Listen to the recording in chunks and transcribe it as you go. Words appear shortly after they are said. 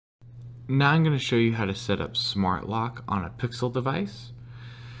Now I'm going to show you how to set up Smart Lock on a Pixel device.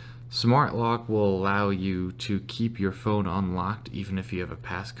 Smart Lock will allow you to keep your phone unlocked even if you have a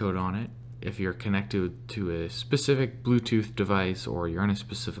passcode on it. If you're connected to a specific Bluetooth device or you're in a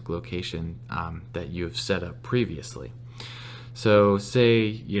specific location that you have set up previously. So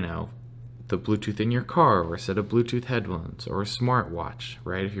say, the Bluetooth in your car, or a set of Bluetooth headphones, or a smartwatch,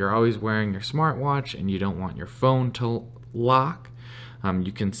 right? If you're always wearing your smartwatch and you don't want your phone to lock,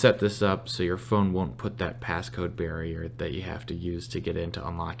 you can set this up so your phone won't put that passcode barrier that you have to use to get in to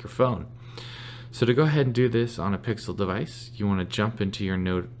unlock your phone. So to go ahead and do this on a Pixel device, you want to jump into your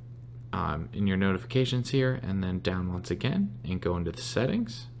in your notifications here, and then down once again and go into the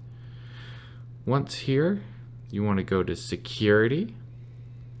settings. Once here, you want to go to security,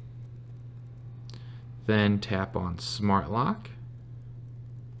 then tap on Smart Lock,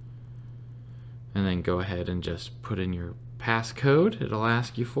 and then go ahead and just put in your passcode it'll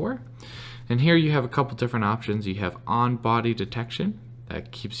ask you for. And here you have a couple different options. You have on body detection,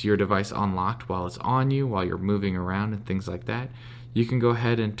 that keeps your device unlocked while it's on you, while you're moving around and things like that. You can go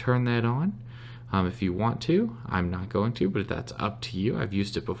ahead and turn that on if you want to. I'm not going to, but that's up to you. I've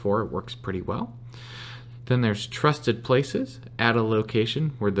used it before, it works pretty well. Then there's trusted places, add a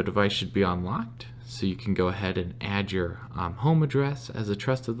location where the device should be unlocked. So you can go ahead and add your home address as a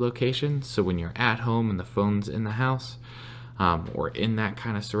trusted location. So when you're at home and the phone's in the house or in that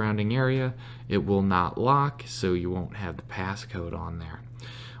kind of surrounding area, it will not lock, so you won't have the passcode on there.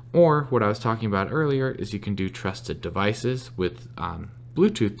 Or what I was talking about earlier is you can do trusted devices with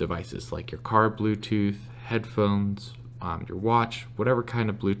Bluetooth devices like your car Bluetooth, headphones, your watch, whatever kind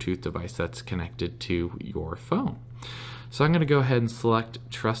of Bluetooth device that's connected to your phone. So I'm going to go ahead and select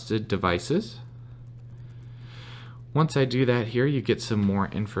trusted devices. Once I do that here, you get some more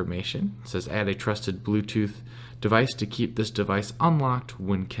information. It says add a trusted Bluetooth device to keep this device unlocked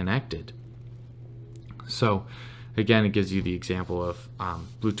when connected. So again, it gives you the example of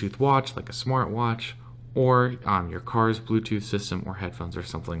Bluetooth watch, like a smartwatch, or your car's Bluetooth system or headphones or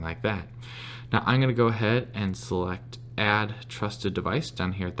something like that. Now I'm going to go ahead and select add trusted device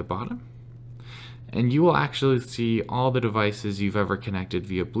down here at the bottom. And you will actually see all the devices you've ever connected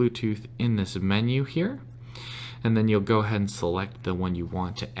via Bluetooth in this menu here. And then you'll go ahead and select the one you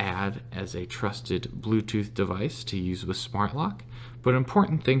want to add as a trusted Bluetooth device to use with Smart Lock. But an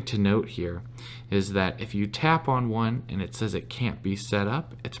important thing to note here is that if you tap on one and it says it can't be set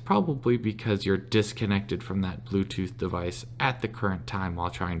up, it's probably because you're disconnected from that Bluetooth device at the current time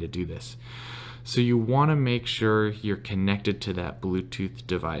while trying to do this. So you want to make sure you're connected to that Bluetooth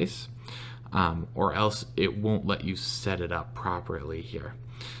device, or else it won't let you set it up properly here.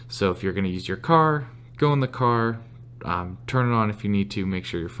 So if you're going to use your car, go in the car, turn it on if you need to, make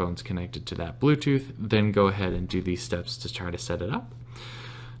sure your phone's connected to that Bluetooth, then go ahead and do these steps to try to set it up.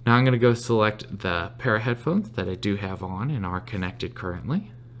 Now I'm going to go select the pair of headphones that I do have on and are connected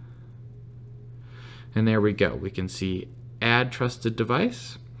currently. And there we go. We can see add trusted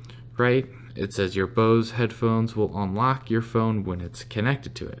device, right? It says your Bose headphones will unlock your phone when it's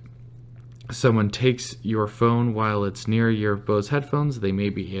connected to it. Someone takes your phone while it's near your Bose headphones, they may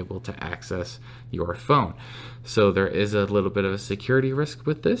be able to access your phone. So there is a little bit of a security risk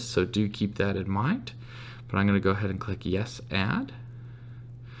with this, so do keep that in mind. But I'm going to go ahead and click yes, add.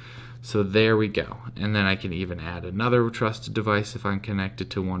 So there we go. And then I can even add another trusted device if I'm connected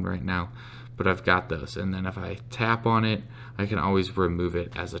to one right now, but I've got those. And then if I tap on it, I can always remove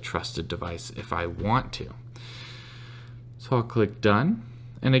it as a trusted device if I want to. So I'll click done.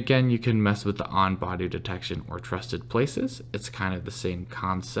 And again, you can mess with the on-body detection or trusted places. It's kind of the same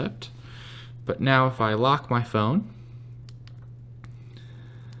concept. But now if I lock my phone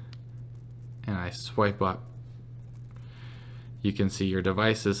and I swipe up, you can see your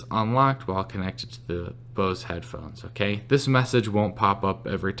device is unlocked while connected to the Bose headphones, okay? This message won't pop up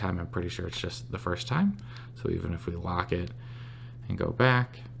every time. I'm pretty sure it's just the first time. So even if we lock it and go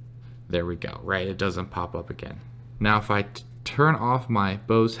back, there we go, right? It doesn't pop up again. Now if I turn off my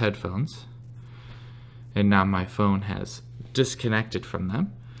Bose headphones, and now my phone has disconnected from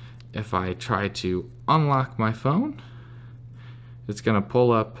them. If I try to unlock my phone, it's going to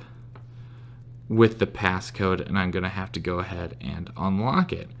pull up with the passcode, and I'm going to have to go ahead and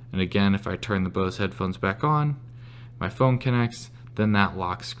unlock it. And again, if I turn the Bose headphones back on, my phone connects, then that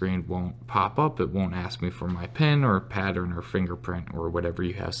lock screen won't pop up. It won't ask me for my PIN or pattern or fingerprint or whatever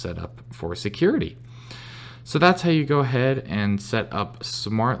you have set up for security. So that's how you go ahead and set up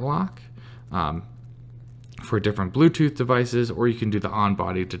Smart Lock for different Bluetooth devices, or you can do the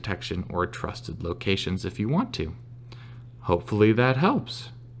on-body detection or trusted locations if you want to. Hopefully that helps.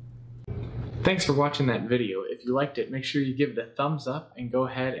 Thanks for watching that video. If you liked it, make sure you give it a thumbs up and go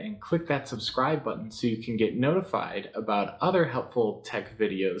ahead and click that subscribe button so you can get notified about other helpful tech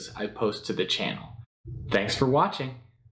videos I post to the channel. Thanks for watching.